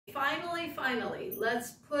finally,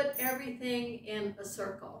 let's put everything in a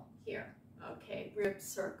circle here. Okay, rib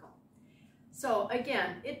circle. So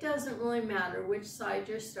again, it doesn't really matter which side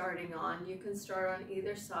you're starting on. You can start on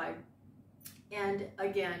either side. And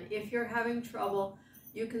again, if you're having trouble,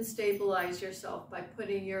 you can stabilize yourself by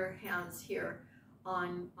putting your hands here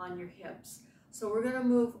on your hips. So we're going to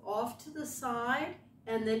move off to the side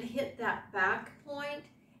and then hit that back point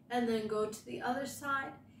and then go to the other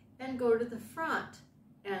side and go to the front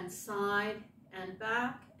and side and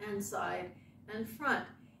back and side and front,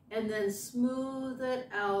 and then smooth it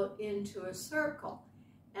out into a circle.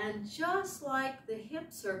 And just like the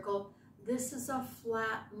hip circle, this is a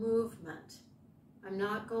flat movement. I'm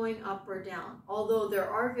not going up or down, although there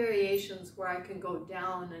are variations where I can go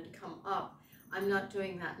down and come up. I'm not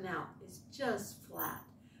doing that now. It's just flat.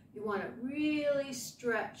 You want to really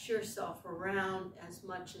stretch yourself around as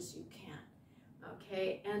much as you can.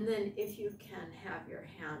 Okay, and then if you can have your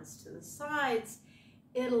hands to the sides,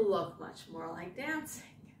 it'll look much more like dancing.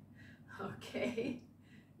 Okay,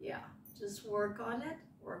 yeah, just work on it,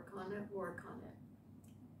 work on it, work on it.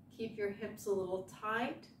 Keep your hips a little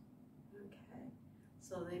tight, okay,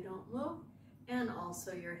 so they don't move, and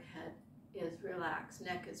also your head is relaxed,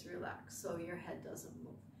 neck is relaxed, so your head doesn't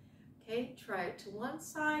move. Okay, try it to one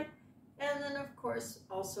side, and then of course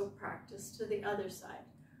also practice to the other side.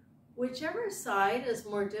 Whichever side is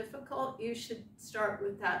more difficult, you should start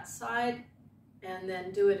with that side and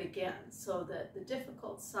then do it again, so that the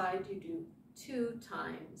difficult side you do 2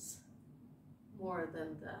 times more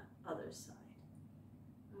than the other side.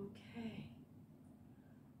 Okay.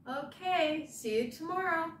 Okay, see you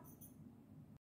tomorrow.